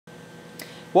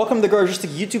Welcome to the Garagistic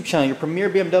YouTube channel, your premier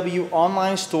BMW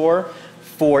online store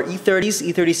for E30s,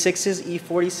 E36s,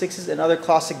 E46s, and other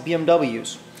classic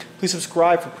BMWs. Please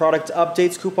subscribe for product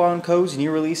updates, coupon codes,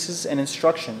 new releases, and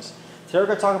instructions. Today we're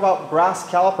going to talk about brass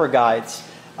caliper guides.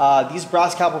 These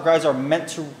brass caliper guides are meant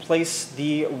to replace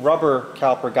the rubber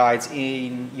caliper guides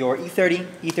in your E30,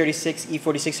 E36,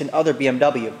 E46, and other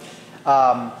BMW.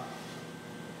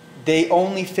 They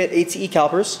only fit ATE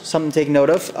calipers, something to take note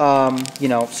of.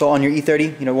 So on your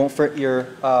E30, won't fit your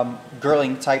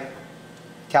Girling type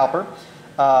caliper.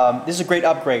 This is a great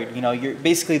upgrade. You're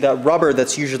basically the rubber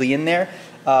that's usually in there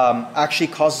actually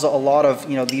causes a lot of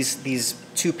these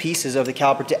two pieces of the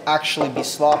caliper to actually be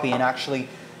sloppy and actually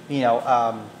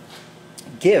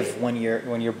give when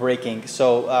you're braking.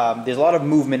 So there's a lot of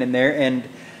movement in there, and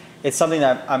it's something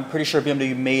that I'm pretty sure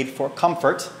BMW made for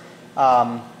comfort.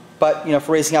 But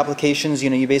for racing applications,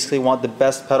 you basically want the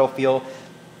best pedal feel,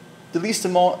 the least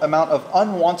amount of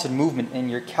unwanted movement in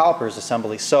your calipers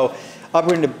assembly. So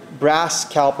upgrading to brass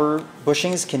caliper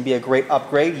bushings can be a great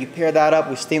upgrade. You pair that up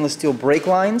with stainless steel brake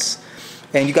lines,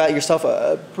 and you got yourself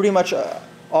a pretty much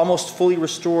almost fully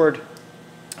restored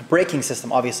braking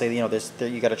system. Obviously,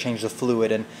 you got to change the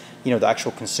fluid and the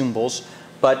actual consumables.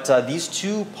 But these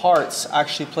two parts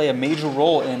actually play a major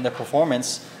role in the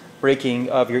performance braking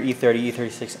of your E30,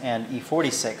 E36, and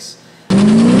E46.